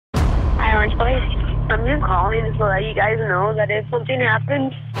orange place. I'm just calling to let you guys know that if something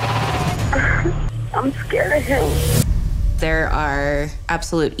happens, I'm scared of him. There are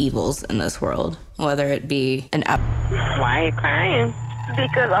absolute evils in this world, whether it be an Why are you crying?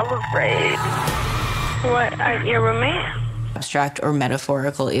 Because I'm afraid. What? You're a man? Abstract or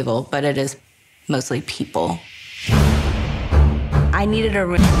metaphorical evil, but it is mostly people. I needed a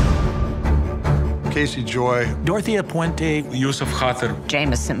Casey Joy, Dorothea Puente, Yusuf Khater,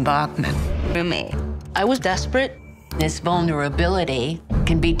 Jameson Bachman, roommate. I was desperate. This vulnerability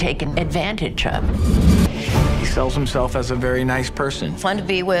can be taken advantage of. He sells himself as a very nice person. Fun to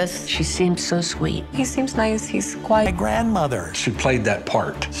be with. She seems so sweet. He seems nice, he's My quiet. grandmother, she played that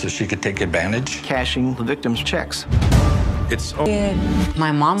part so she could take advantage. cashing the victim's checks. It's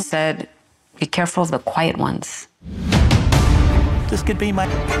My mom said, be careful of the quiet ones. This could be my